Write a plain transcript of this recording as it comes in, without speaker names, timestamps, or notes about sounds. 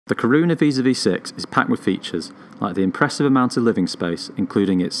The Karuna vis-a-vis 6 is packed with features like the impressive amount of living space,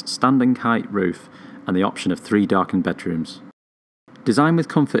 including its standing height roof and the option of 3 darkened bedrooms. Designed with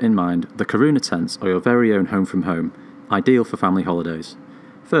comfort in mind, the Karuna tents are your very own home from home, ideal for family holidays.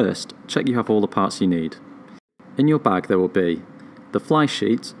 First, check you have all the parts you need. In your bag there will be the fly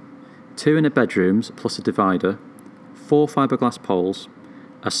sheet, 2 inner bedrooms plus a divider, 4 fiberglass poles,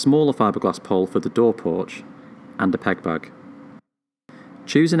 a smaller fiberglass pole for the door porch, and a peg bag.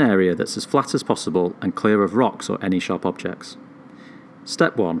 Choose an area that's as flat as possible and clear of rocks or any sharp objects.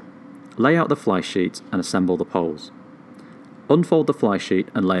 Step 1. Lay out the fly sheet and assemble the poles. Unfold the fly sheet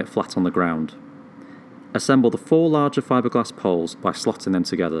and lay it flat on the ground. Assemble the 4 larger fiberglass poles by slotting them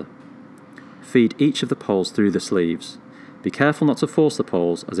together. Feed each of the poles through the sleeves. Be careful not to force the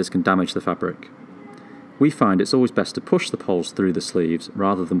poles as this can damage the fabric. We find it's always best to push the poles through the sleeves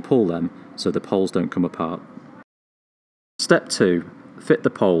rather than pull them so the poles don't come apart. Step 2. Fit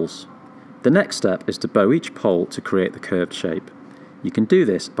the poles. The next step is to bow each pole to create the curved shape. You can do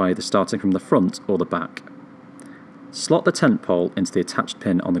this by either starting from the front or the back. Slot the tent pole into the attached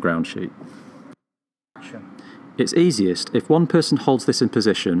pin on the ground sheet. It's easiest if one person holds this in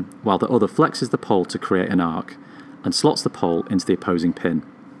position while the other flexes the pole to create an arc and slots the pole into the opposing pin.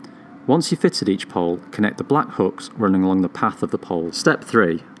 Once you've fitted each pole, connect the black hooks running along the path of the pole. Step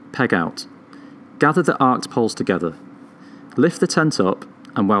 3. Peg out. Gather the arced poles together. Lift the tent up,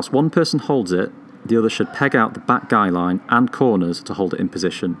 and whilst one person holds it, the other should peg out the back guy line and corners to hold it in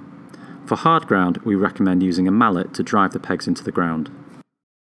position. For hard ground, we recommend using a mallet to drive the pegs into the ground.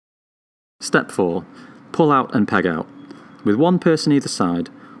 Step 4. Pull out and peg out. With one person either side,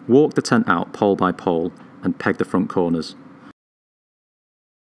 walk the tent out pole by pole and peg the front corners.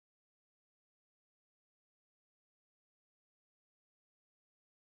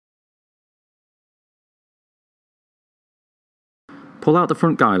 Pull out the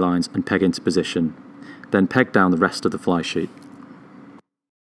front guy lines and peg into position, then peg down the rest of the fly sheet.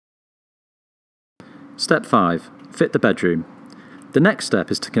 Step 5. Fit the bedroom. The next step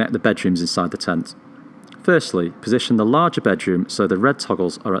is to connect the bedrooms inside the tent. Firstly, position the larger bedroom so the red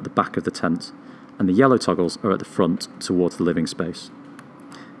toggles are at the back of the tent, and the yellow toggles are at the front towards the living space.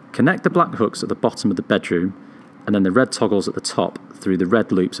 Connect the black hooks at the bottom of the bedroom, and then the red toggles at the top through the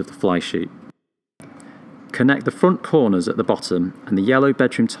red loops of the fly sheet. Connect the front corners at the bottom and the yellow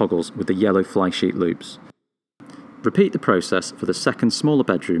bedroom toggles with the yellow fly sheet loops. Repeat the process for the second smaller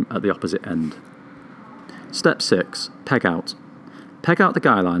bedroom at the opposite end. Step 6. Peg out. Peg out the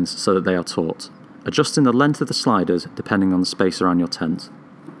guy lines so that they are taut, adjusting the length of the sliders depending on the space around your tent.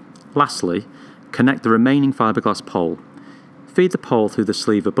 Lastly, connect the remaining fiberglass pole. Feed the pole through the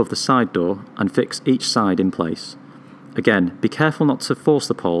sleeve above the side door and fix each side in place. Again, be careful not to force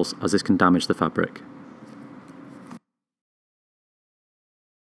the poles as this can damage the fabric.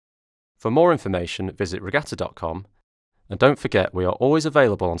 For more information, visit regatta.com, and don't forget we are always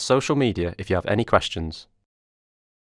available on social media if you have any questions.